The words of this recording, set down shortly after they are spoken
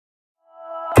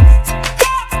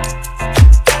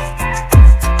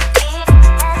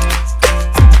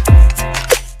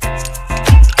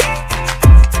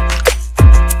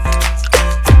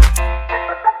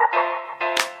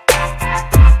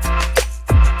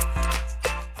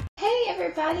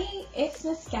everybody, it's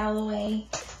Miss Galloway.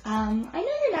 I know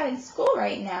you're not in school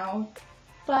right now,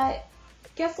 but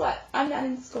guess what? I'm not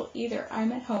in school either.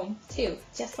 I'm at home too,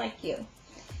 just like you.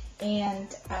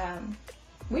 And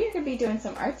we're going to be doing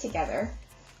some art together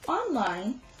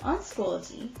online on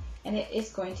Schoology, and it is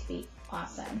going to be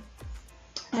awesome.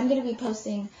 I'm going to be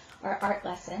posting our art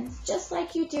lessons just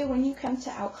like you do when you come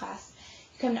to art class.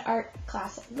 You come to art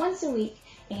class once a week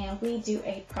and we do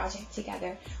a project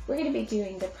together. We're going to be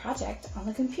doing the project on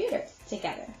the computer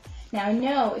together. Now I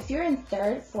know if you're in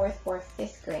 3rd, 4th, or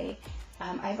 5th grade,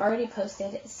 I've already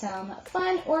posted some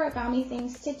fun origami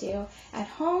things to do at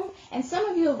home, and some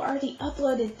of you have already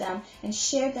uploaded them and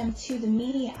shared them to the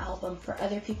media album for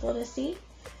other people to see,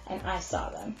 and I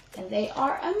saw them, and they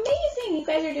are amazing. You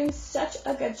guys are doing such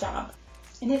a good job,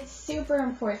 and it's super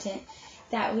important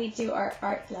that we do our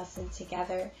art lesson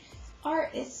together.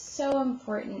 Art is so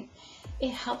important.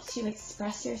 It helps you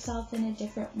express yourself in a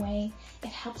different way. It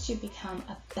helps you become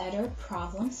a better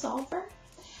problem solver.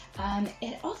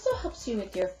 It also helps you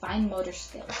with your fine motor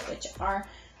skills, which are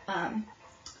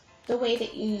the way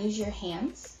that you use your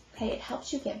hands. Okay, it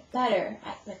helps you get better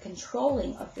at the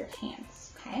controlling of your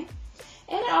hands. Okay,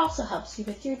 and it also helps you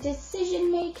with your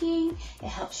decision making. It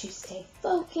helps you stay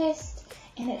focused,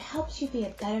 and it helps you be a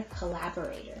better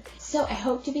collaborator. So I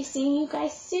hope to be seeing you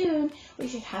guys soon. We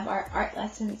should have our art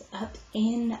lessons up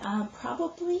in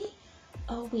probably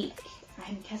a week.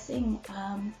 I'm guessing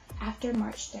after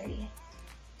March 30th.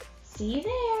 See you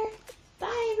there.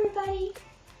 Bye, everybody.